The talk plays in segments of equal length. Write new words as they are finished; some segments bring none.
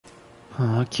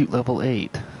Cute level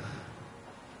 8.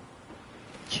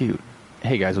 Cute.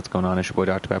 Hey guys, what's going on? It's your boy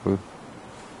Dr. Pepper.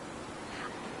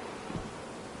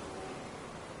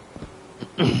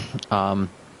 I'm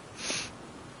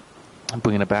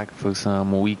bringing it back for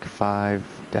some week 5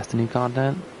 Destiny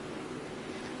content.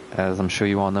 As I'm sure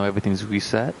you all know, everything's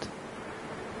reset.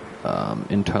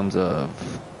 In terms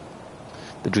of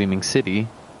the Dreaming City,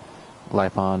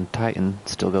 life on Titan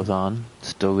still goes on,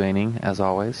 still raining as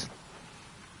always.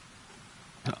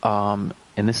 And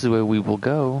this is where we will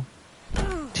go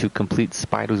to complete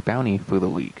Spider's bounty for the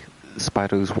week.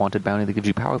 Spider's wanted bounty that gives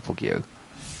you powerful gear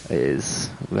is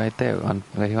right there,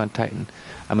 right here on Titan.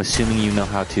 I'm assuming you know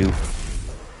how to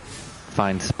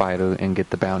find Spider and get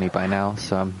the bounty by now,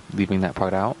 so I'm leaving that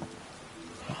part out.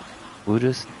 We're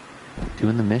just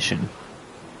doing the mission.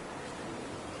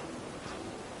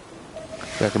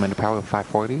 Recommended power of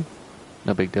 540.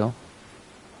 No big deal.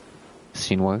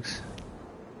 Scene works.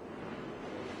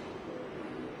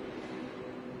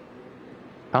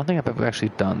 I don't think I've ever actually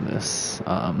done this.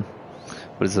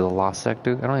 What is it, a Lost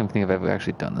Sector? I don't even think I've ever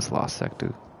actually done this Lost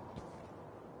Sector.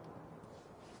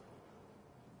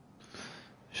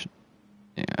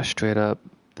 Yeah, straight up,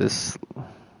 this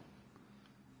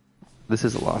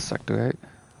is a Lost Sector, right?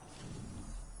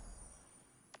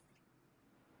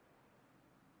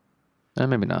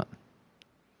 Maybe not.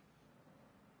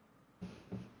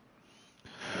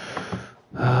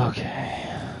 Okay.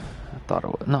 I thought it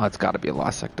was. No, it's got to be a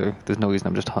Lost Sector. There's no reason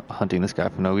I'm just hunting this guy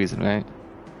for no reason, right?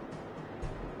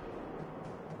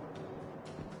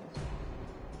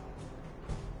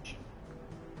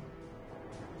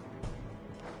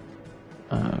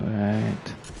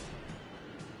 Alright.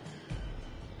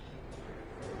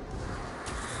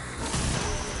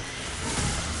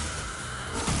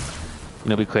 You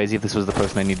know, it'd be crazy if this was the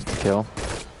person I needed to kill.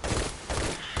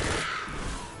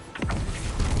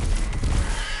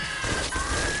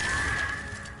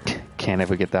 Can't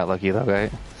ever get that lucky though,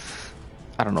 right?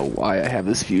 I don't know why I have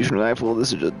this fusion rifle.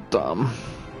 This is just dumb.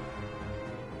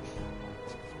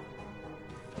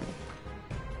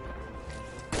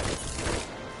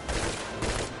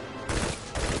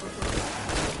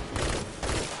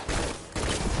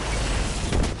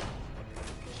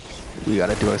 We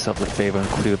gotta do ourselves a favor and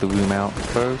clear the room out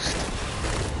first.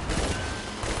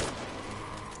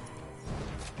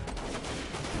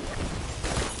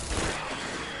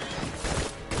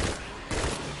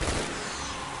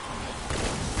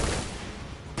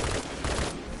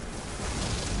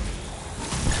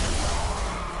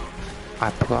 I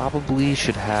probably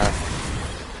should have...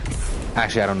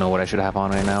 Actually, I don't know what I should have on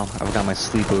right now. I've got my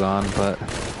sleeper on, but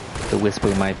the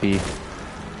Whisper might be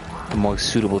a more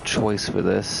suitable choice for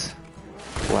this.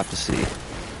 We'll have to see.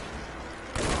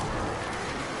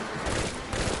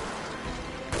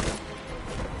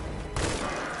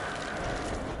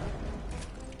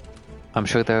 I'm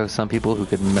sure there are some people who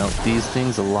could melt these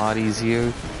things a lot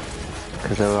easier,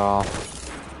 because they're all,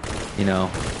 you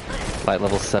know, light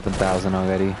level 7,000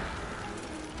 already.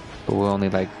 But we're only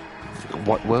like,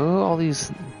 what? Where are all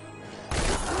these?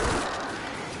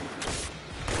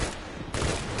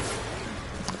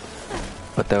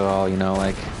 But they're all, you know,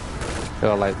 like, they're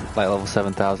all like light level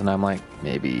 7,000. I'm like,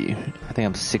 maybe, I think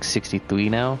I'm 663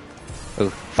 now. Oh,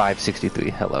 563.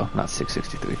 Hello, not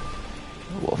 663.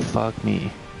 Well, fuck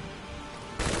me.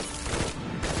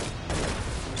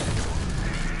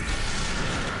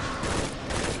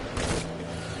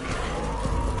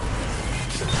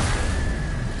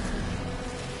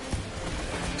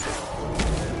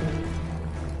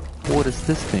 What is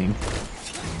this thing?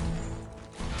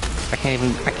 I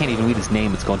can't even read his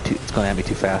name. It's going at me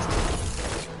too fast.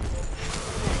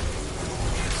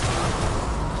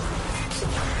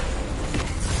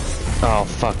 Oh,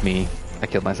 fuck me. I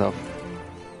killed myself.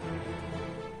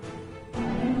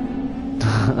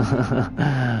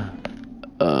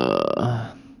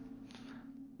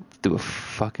 Threw a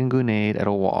fucking grenade at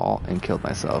a wall and killed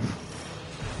myself.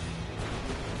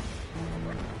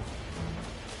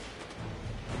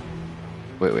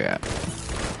 Where we at?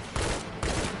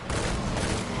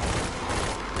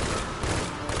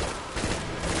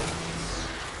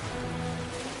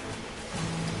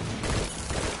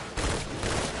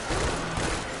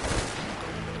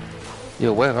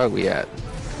 Yo, where are we at?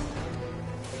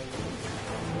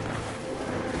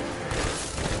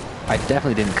 I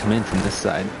definitely didn't come in from this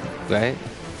side, right?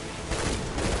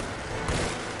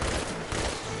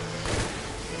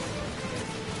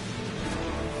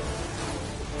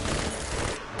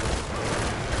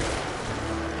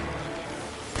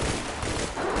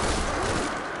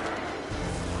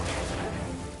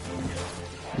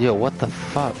 Yo, what the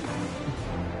fuck?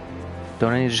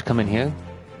 Don't I need to just come in here?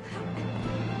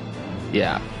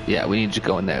 Yeah, yeah, we need to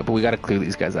go in there, but we gotta clear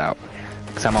these guys out.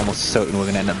 Because I'm almost certain we're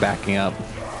gonna end up backing up.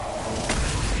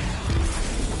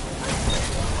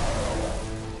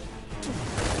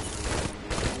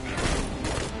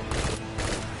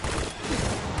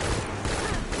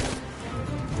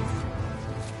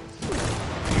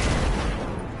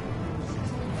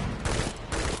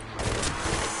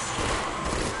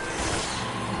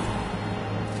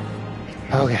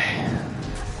 Okay.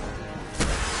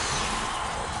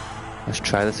 Let's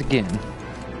try this again.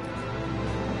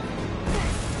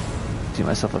 Do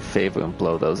myself a favor and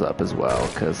blow those up as well,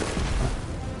 because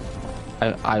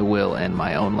I will end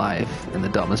my own life in the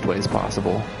dumbest ways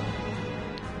possible.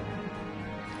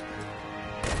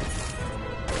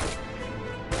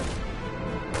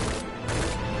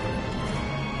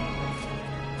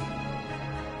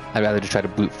 I'd rather just try to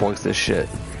brute force this shit.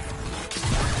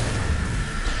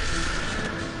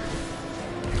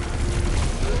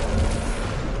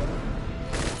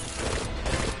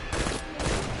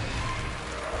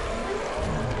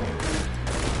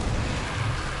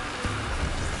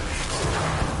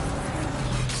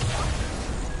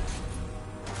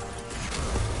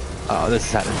 Oh, this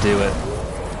is how to do it.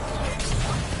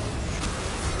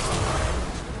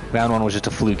 Round one was just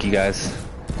a fluke, you guys.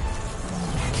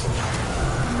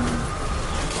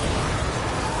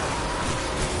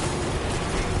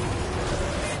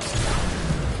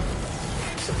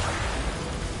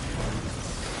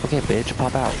 Okay, bitch,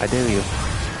 pop out. I dare you.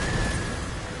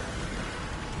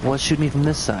 What? Shoot me from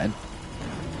this side.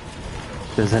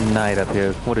 There's a knight up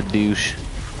here. What a douche.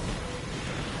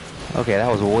 Okay,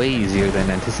 that was way easier than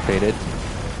anticipated.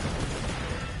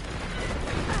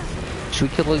 Should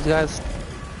we kill these guys?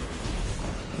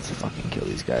 Let's fucking kill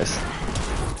these guys.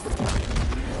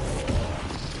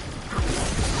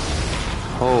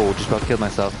 Oh, just about killed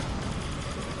myself.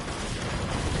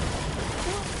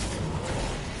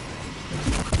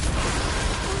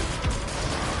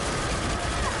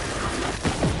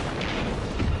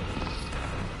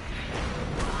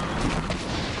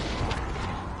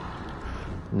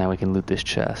 Now we can loot this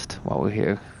chest while we're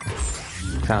here.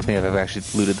 I don't think I've ever actually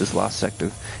looted this lost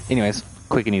sector. Anyways,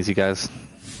 quick and easy, guys.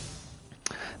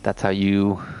 That's how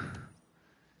you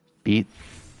beat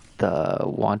the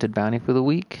wanted bounty for the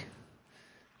week.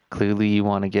 Clearly you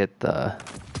want to get the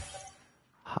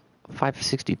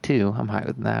 562. I'm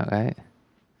higher than that, right?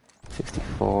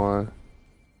 64.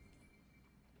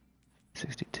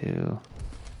 62.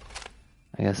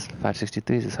 I guess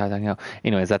 563 is as high as I can go.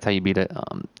 Anyways, that's how you beat it.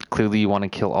 Clearly you want to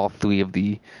kill all three of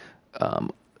the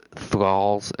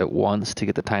thralls at once to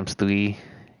get the ×3.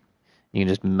 You can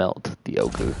just melt the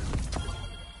ogre.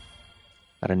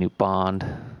 Got a new bond,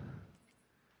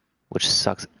 which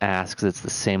sucks ass because it's the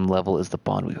same level as the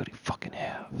bond we already fucking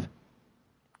have.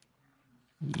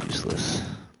 Useless.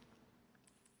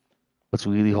 What's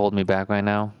really holding me back right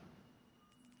now?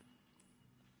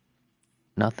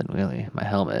 Nothing really. My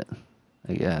helmet,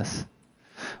 I guess.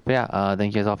 But yeah,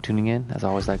 thank you guys all for tuning in. As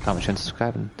always, like, comment, share, and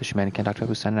subscribe. And this is your man, Ken Dr.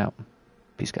 Who's signing out.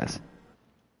 Peace, guys.